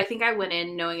didn't, but I think I went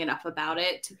in knowing enough about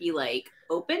it to be like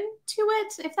open to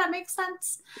it, if that makes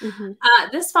sense.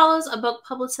 This follows a book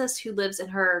publicist who lives in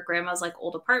her grandma's like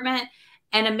old apartment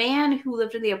and a man who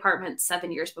lived in the apartment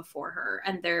 7 years before her,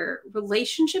 and their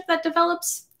relationship that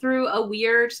develops through a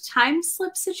weird time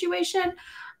slip situation.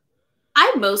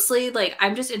 I'm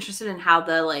just interested in how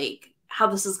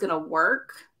this is gonna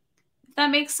work, if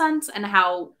that makes sense, and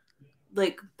how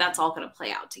that's all going to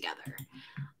play out together.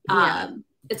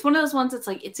 It's one of those ones that's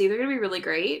like, it's either going to be really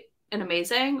great and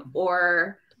amazing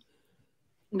or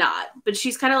not. But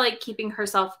she's kind of like keeping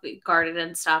herself guarded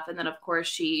and stuff. And then, of course,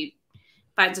 she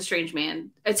finds a strange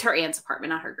man. It's her aunt's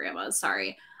apartment, not her grandma's.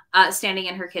 Sorry, standing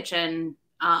in her kitchen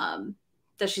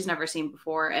that she's never seen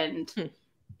before, and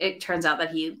it turns out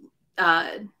that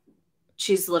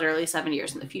she's literally 7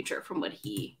 years in the future from when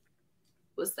he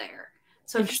was there.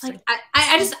 So I'm just like,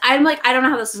 I'm like, I don't know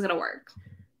how this is gonna work.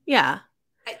 Yeah.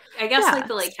 I guess like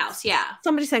the lake house. Yeah.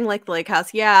 Somebody saying like the lake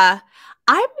house. Yeah.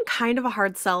 I'm kind of a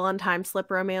hard sell on time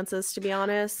slip romances, to be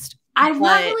honest. I've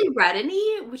not really read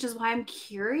any, which is why I'm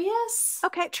curious.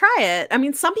 Okay, try it. I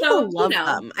mean, some people love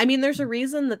them. I mean, there's a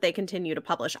reason that they continue to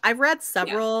publish. I've read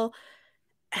several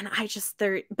and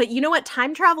but you know what?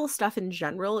 Time travel stuff in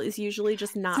general is usually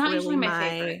just not really usually my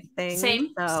favorite thing.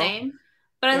 Same.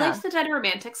 But I liked the Dead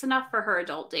Romantics enough for her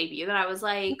adult debut that I was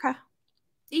like, okay,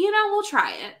 we'll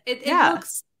try it.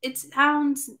 It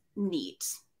sounds neat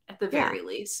at the very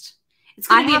least. It's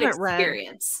going to be an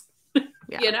experience.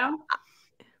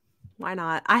 Why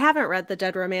not? I haven't read the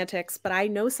Dead Romantics, but I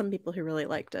know some people who really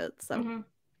liked it. So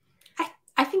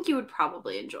I think you would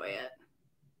probably enjoy it.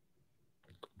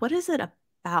 What is it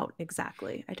about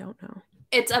exactly? I don't know.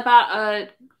 It's about a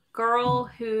girl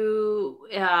who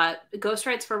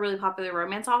ghostwrites for a really popular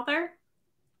romance author.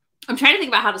 I'm trying to think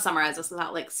about how to summarize this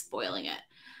without like spoiling it.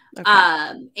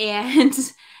 Okay.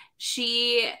 And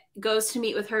she goes to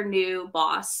meet with her new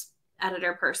boss,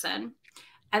 editor person,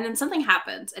 and then something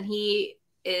happens and he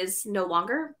is no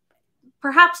longer,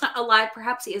 perhaps not alive,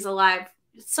 perhaps he is alive.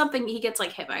 Something, he gets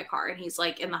like hit by a car and he's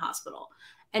like in the hospital.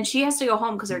 And she has to go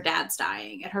home because her dad's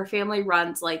dying. And her family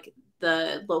runs like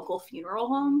the local funeral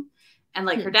home. And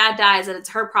like her dad dies and it's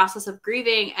her process of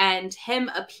grieving and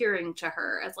him appearing to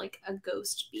her as like a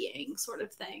ghost being sort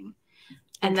of thing.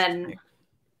 And then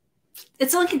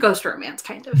it's like a ghost romance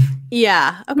kind of.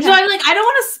 Yeah. Okay. So I'm like, I don't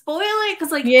want to spoil it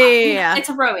because like it's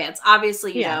a romance.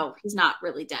 Obviously, you know, he's not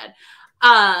really dead.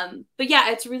 But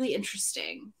yeah, it's really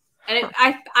interesting. And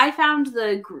I found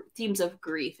the themes of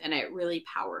grief in it really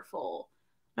powerful.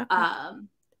 Okay.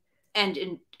 And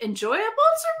enjoyable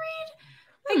to read.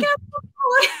 I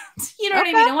guess. You know what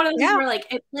I mean? And one of those where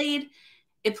like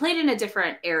it played in a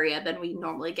different area than we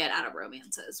normally get out of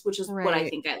romances, which is what I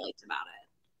think I liked about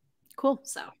it. Cool.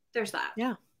 So there's that.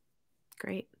 Yeah.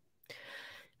 Great.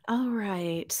 All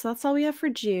right. So that's all we have for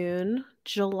June.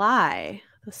 July.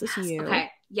 This is you.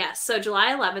 Okay. Yes. So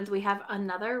July 11th, we have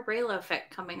another Raylo fic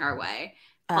coming our way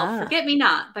called Forget Me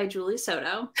Not by Julie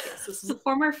Soto. Yes, this is a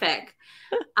former fic.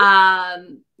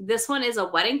 This one is a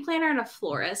wedding planner and a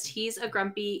florist. He's a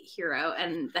grumpy hero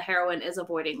and the heroine is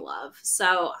avoiding love.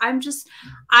 So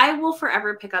I will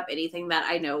forever pick up anything that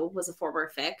I know was a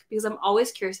former fic because I'm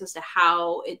always curious as to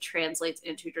how it translates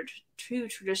into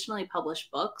traditionally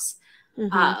published books.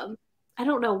 I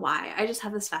don't know why. I just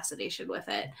have this fascination with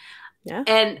it. Yeah.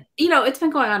 And, it's been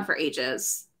going on for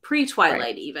ages.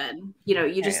 Pre-Twilight even.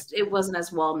 It wasn't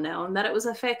as well known that it was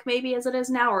a fic maybe as it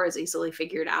is now or as easily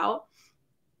figured out.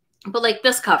 But like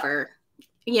this cover,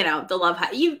 the love,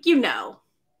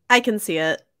 I can see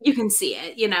it. You can see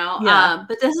it, Yeah.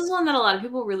 But this is one that a lot of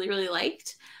people really, really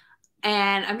liked.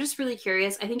 And I'm just really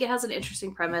curious. I think it has an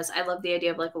interesting premise. I love the idea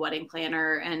of like a wedding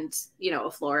planner and,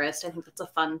 a florist. I think that's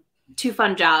two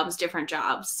fun jobs, different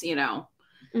jobs, So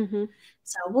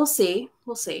we'll see.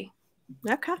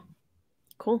 Okay.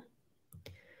 Cool.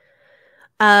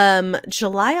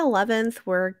 July 11th,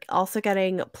 we're also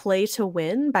getting Play to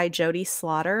Win by Jody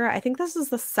Slaughter. I think this is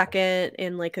the second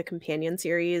in like a companion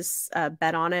series.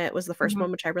 Bet on It was the first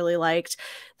one, which I really liked.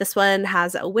 This one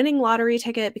has a winning lottery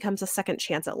ticket, becomes a second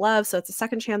chance at love. So it's a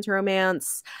second chance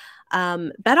romance. Bet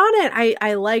on It,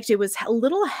 I liked. It was a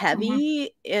little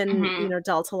heavy and,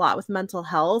 dealt a lot with mental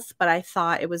health, but I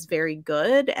thought it was very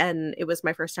good. And it was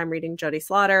my first time reading Jody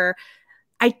Slaughter.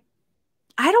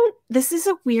 This is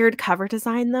a weird cover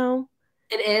design though.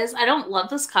 It is. I don't love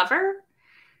this cover.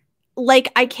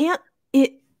 Like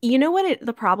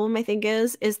the problem I think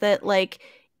is that like,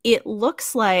 it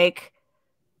looks like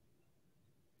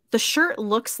the shirt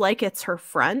looks like it's her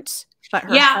front, but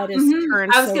her head is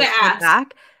turned so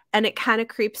back. And it kind of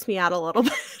creeps me out a little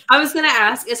bit. I was going to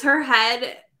ask, is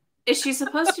she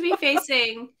supposed to be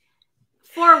facing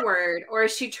forward or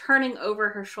is she turning over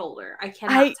her shoulder? I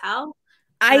cannot tell.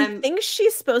 I think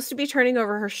she's supposed to be turning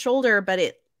over her shoulder,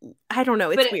 but I don't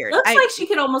know. It's weird. It looks like she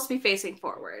could almost be facing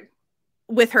forward.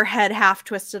 With her head half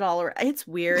twisted all around. It's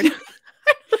weird.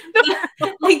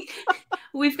 Like,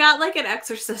 we've got like an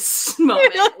exorcist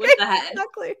moment with the head.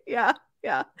 Exactly. Yeah.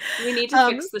 Yeah. We need to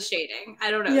fix the shading.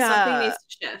 I don't know. Yeah. Something needs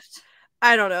to shift.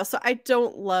 I don't know. So I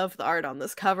don't love the art on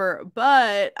this cover,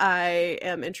 but I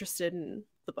am interested in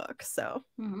the book. So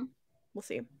we'll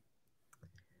see.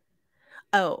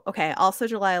 Oh, okay. Also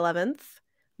July 11th,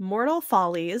 Mortal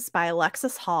Follies by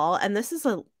Alexis Hall. And this is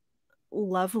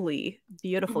lovely,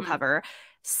 beautiful cover.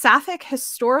 Sapphic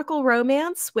historical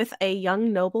romance with a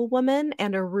young noblewoman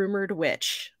and a rumored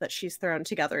witch that she's thrown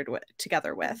together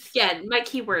with. Yeah, my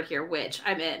keyword here, witch.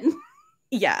 I'm in.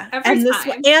 Yeah, Every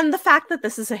time. And the fact that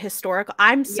this is a historical,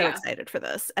 I'm so excited for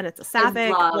this, and it's a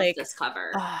Sapphic. I love this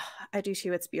cover. Oh, I do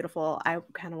too. It's beautiful. I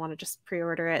kind of want to just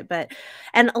pre-order it,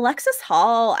 and Alexis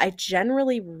Hall, I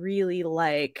generally really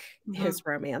like his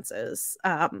romances.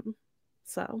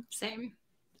 So same.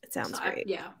 It sounds great.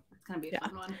 Yeah, it's gonna be a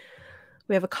fun one.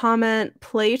 We have a comment.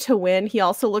 Play to win. He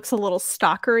also looks a little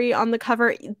stalkery on the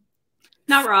cover.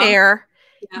 Not wrong. Fair.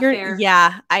 Fair.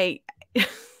 Yeah.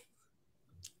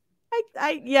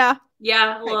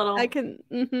 Yeah, a little. I can.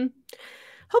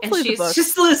 Hopefully, and she's the book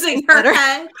just losing her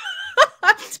head.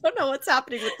 I don't know what's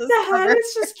happening with this. The head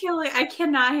is just killing. I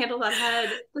cannot handle that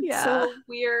head. It's so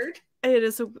weird. It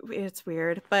is. It's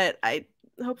weird, but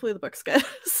hopefully the book's good.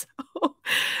 So,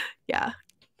 yeah.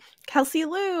 Kelsey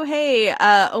Lou, hey,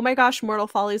 oh my gosh, Mortal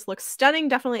Follies looks stunning.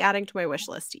 Definitely adding to my wish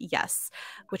list. Yes,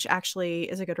 which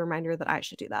actually is a good reminder that I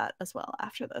should do that as well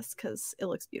after this because it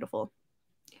looks beautiful.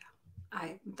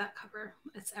 That cover,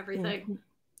 it's everything.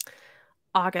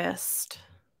 August.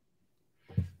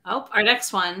 Oh, our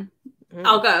next one.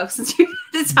 I'll go since you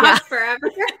had to talk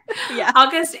forever.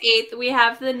 August 8th, we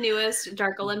have the newest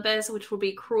Dark Olympus, which will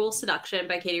be Cruel Seduction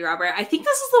by Katie Robert. I think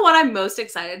this is the one I'm most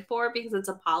excited for because it's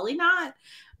a polyknot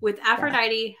with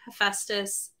Aphrodite,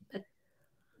 Hephaestus,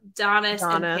 Adonis,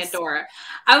 and Pandora.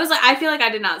 I feel like I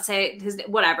did not say his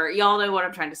name. Whatever. Y'all know what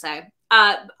I'm trying to say.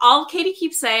 All Katie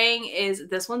keeps saying is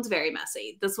this one's very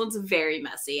messy. This one's very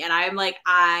messy. And I'm like,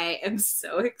 I am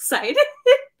so excited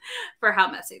for how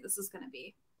messy this is going to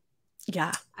be.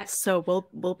 Yeah. So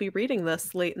we'll be reading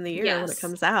this late in the year when it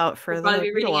comes out for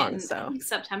the read along. So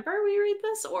September we read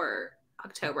this or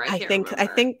October. I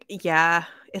think yeah,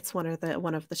 it's one of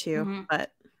the two,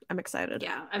 but I'm excited.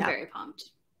 Yeah, I'm very pumped.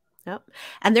 Yep.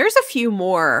 And there's a few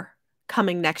more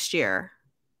coming next year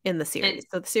in the series.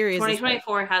 So the series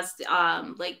 2024 has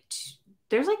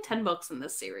there's 10 books in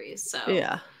this series. So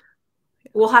yeah.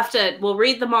 We'll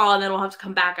read them all and then we'll have to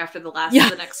come back after the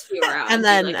next few are out. and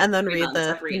then read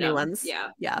the new ones.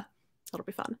 Yeah. That'll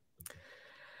be fun.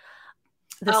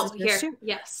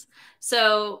 Yes.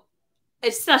 So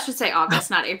that should say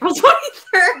August, not April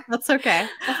 23rd. That's okay.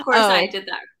 Of course I did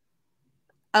that.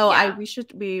 Oh,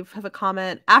 we have a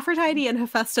comment. Aphrodite and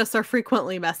Hephaestus are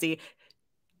frequently messy.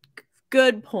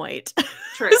 Good point.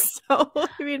 True. So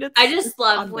I mean, I just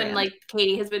love when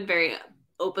Katie has been very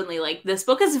openly this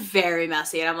book is very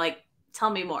messy, and I'm like, tell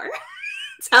me more.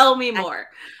 Tell me more.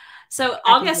 So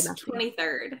August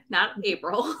 23rd, not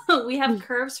April, we have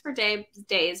Curves for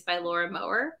Days by Laura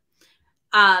Mower.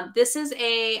 This is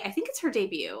I think it's her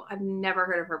debut. I've never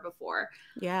heard of her before.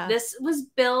 Yeah. This was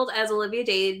billed as Olivia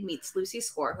Dade meets Lucy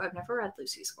Score, who I've never read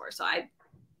Lucy Score, so I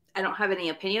don't have any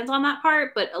opinions on that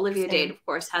part, but Olivia Dade, of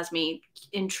course, has me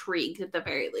intrigued at the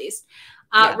very least.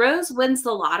 Rose wins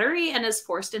the lottery and is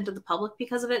forced into the public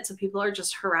because of it, so people are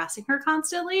just harassing her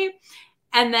constantly.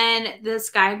 And then this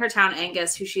guy in her town,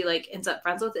 Angus, who she ends up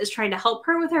friends with, is trying to help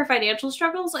her with her financial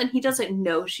struggles, and he doesn't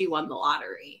know she won the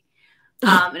lottery.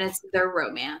 And it's their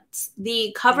romance.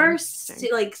 The cover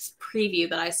preview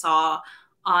that I saw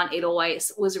on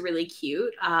Edelweiss was really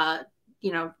cute.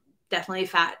 Definitely a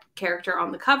fat character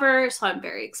on the cover, so I'm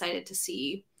very excited to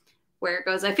see where it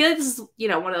goes. I feel like this is,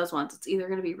 one of those ones. It's either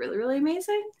going to be really, really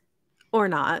amazing or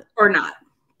not.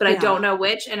 But I don't know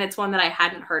which, and it's one that I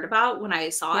hadn't heard about when I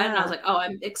saw it, and I was like, oh,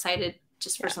 I'm excited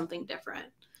just for something different.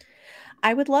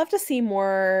 I would love to see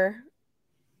more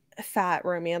fat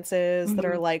romances that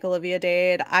are like Olivia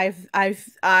Dade.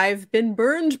 I've been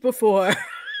burned before.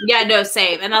 Yeah, no,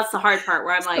 same. And that's the hard part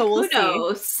where I'm like, who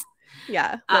knows?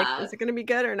 Yeah, is it going to be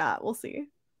good or not? We'll see.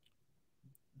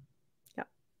 Yep.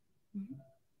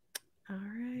 All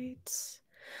right.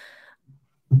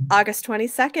 August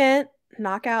 22nd,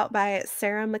 Knockout by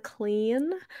Sarah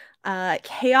McLean.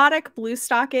 Chaotic blue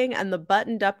stocking and the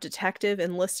buttoned up detective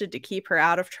enlisted to keep her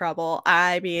out of trouble.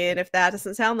 I mean, if that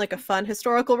doesn't sound like a fun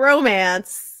historical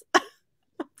romance.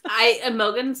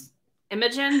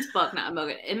 Imogen's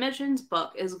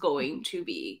book is going to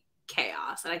be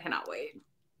chaos, and I cannot wait.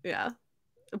 Yeah.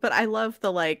 But I love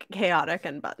the chaotic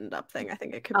and buttoned up thing. I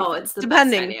think it could be it's the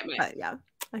depending best dynamic. But yeah,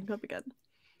 I think it'll be good.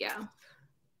 Yeah.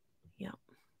 Yeah.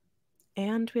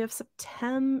 And we have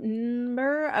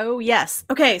September. Oh yes.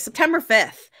 Okay, September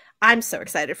 5th. I'm so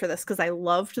excited for this because I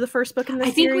loved the first book in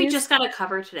this series. I think we just got a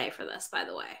cover today for this, by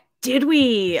the way. Did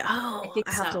we? I Oh, think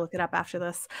I have to so. look it up after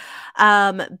this.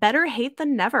 Better Hate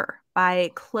Than Never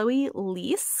by Chloe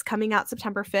Leese, coming out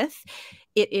September 5th.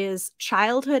 It is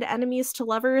childhood enemies to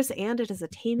lovers, and it is a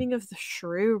Taming of the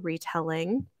Shrew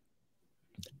retelling.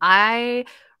 I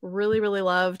really, really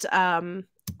loved,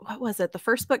 what was it? The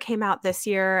first book came out this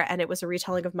year, and it was a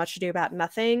retelling of Much Ado About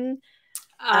Nothing.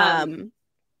 Oh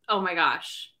my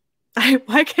gosh.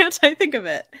 Why can't I think of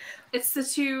it? It's the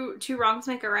two wrongs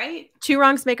make a right. Two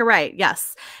wrongs make a right.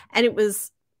 Yes. And it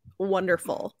was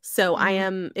wonderful. So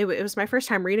it was my first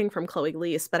time reading from Chloe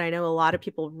Leese, but I know a lot of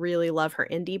people really love her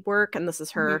indie work, and this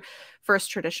is her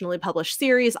first traditionally published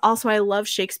series. Also, I love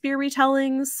Shakespeare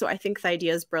retellings, so I think the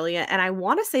idea is brilliant. And I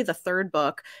want to say the third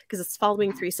book, because it's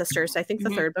following three sisters, so I think the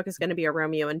third book is going to be a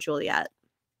Romeo and Juliet.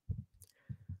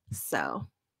 So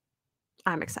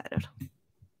I'm excited.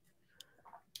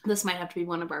 This might have to be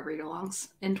one of our read-alongs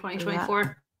in 2024.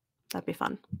 Yeah, that'd be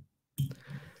fun.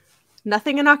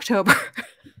 Nothing in October.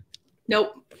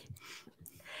 Nope.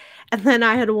 And then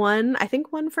I had one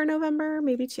for November,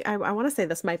 maybe two. I want to say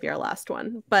this might be our last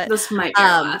one, but this might be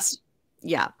our last.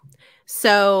 Yeah.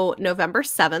 So November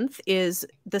 7th is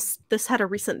this had a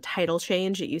recent title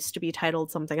change. It used to be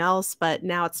titled something else, but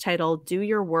now it's titled Do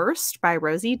Your Worst by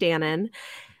Rosie Danan.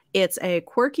 It's a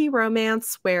quirky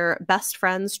romance where best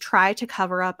friends try to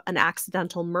cover up an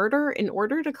accidental murder in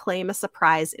order to claim a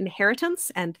surprise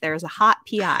inheritance, and there's a hot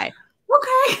PI.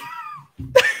 Okay.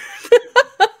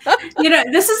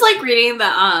 This is like reading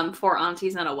the Four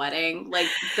Aunties and a Wedding, like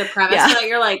the premise that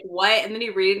you're like, what? And then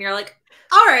you read it and you're like,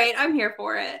 all right, I'm here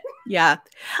for it. Yeah.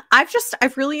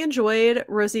 I've really enjoyed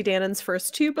Rosie Danan's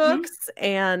first two books,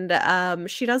 and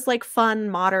she does like fun,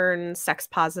 modern, sex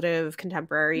positive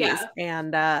contemporaries. Yeah.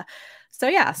 And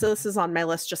so this is on my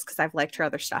list just because I've liked her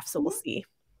other stuff. So we'll see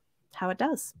how it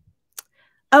does.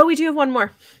 Oh, we do have one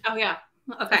more. Oh yeah.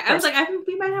 Okay. I was like,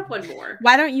 we might have one more.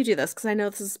 Why don't you do this? Because I know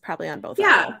this is probably on both.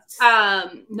 Yeah.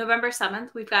 November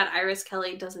 7th, we've got Iris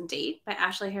Kelly Doesn't Date by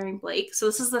Ashley Herring Blake. So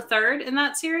this is the third in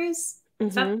that series.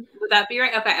 Would that be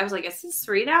right? Okay. I was like, is this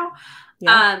 3 now?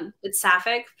 Yeah. It's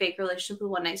Sapphic, Fake Relationship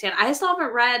with One Night Stand. I still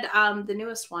haven't read the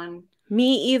newest one.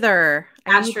 Me either.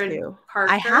 Astrid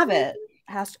Parker. I have it.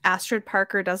 Astrid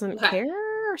Parker Doesn't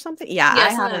care or something. Yeah, I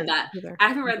haven't that. Either. I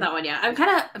haven't read that one yet. I'm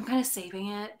kind of saving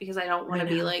it because I don't want to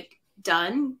be like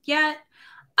done yet.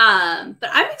 But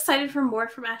I'm excited for more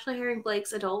from Ashley Herring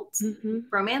Blake's adult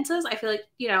romances. I feel like,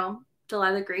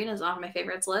 Delilah Green is on my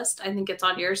favorites list. I think it's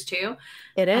on yours too.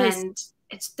 It is. And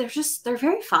they're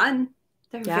very fun.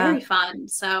 They're very fun.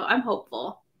 So I'm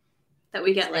hopeful that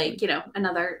we get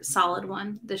another solid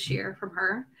one this year from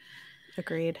her.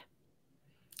 Agreed.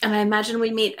 And I imagine did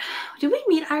we meet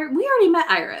Iris? We already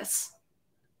met Iris.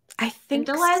 I think.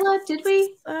 And Delilah, did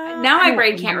we? Now my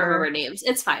brain can't remember names.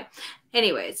 It's fine.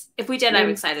 Anyways, if we did, I'm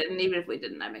excited. And even if we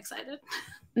didn't, I'm excited.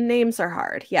 Names are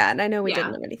hard. Yeah. And I know we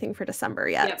didn't have anything for December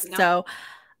yet. Yep, no.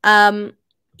 So,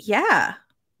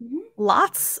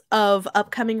 lots of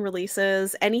upcoming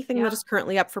releases. Anything that is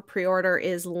currently up for pre-order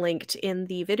is linked in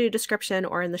the video description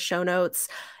or in the show notes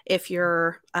if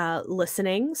you're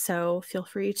listening. So feel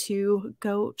free to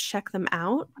go check them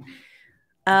out.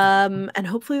 And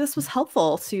hopefully this was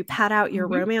helpful to pad out your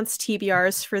romance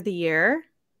TBRs for the year.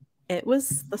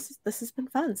 This has been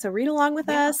fun. So read along with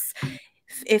us.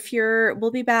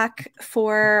 We'll be back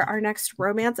for our next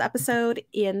romance episode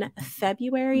in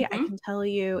February. I can tell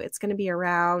you it's going to be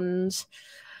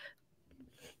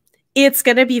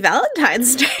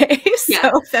Valentine's Day.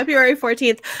 So February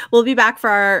 14th, we'll be back for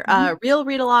our real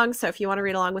read along. So if you want to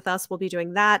read along with us, we'll be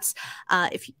doing that.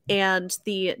 And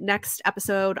the next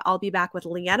episode, I'll be back with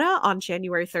Leanna on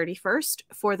January 31st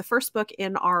for the first book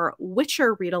in our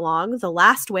Witcher read along, The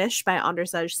Last Wish by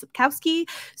Andrzej Sapkowski.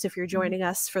 So if you're joining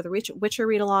us for the Witcher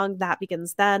read along, that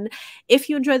begins then. If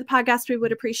you enjoy the podcast, we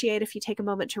would appreciate if you take a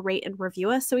moment to rate and review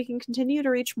us so we can continue to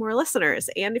reach more listeners.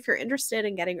 And if you're interested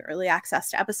in getting early access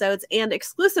to episodes and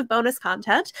exclusive bonus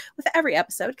content with every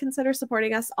episode, consider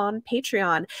supporting us on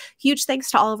Patreon. Huge thanks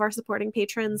to all of our supporting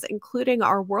patrons, including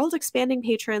our world-expanding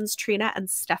patrons, Trina and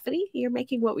Stephanie. You're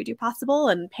making what we do possible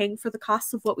and paying for the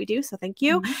costs of what we do, so thank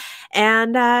you.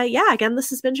 And again, this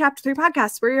has been Chapter 3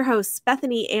 Podcast. We're your hosts,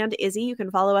 Bethany and Izzy. You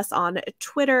can follow us on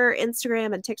Twitter,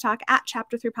 Instagram, and TikTok at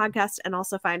Chapter 3 Podcast, and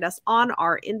also find us on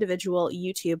our individual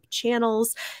YouTube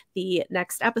channels. The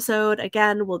next episode,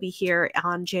 again, will be here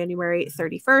on January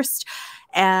 31st.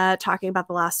 Talking about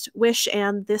The Last Wish,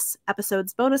 and this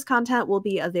episode's bonus content will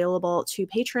be available to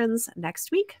patrons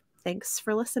next week. Thanks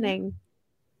for listening.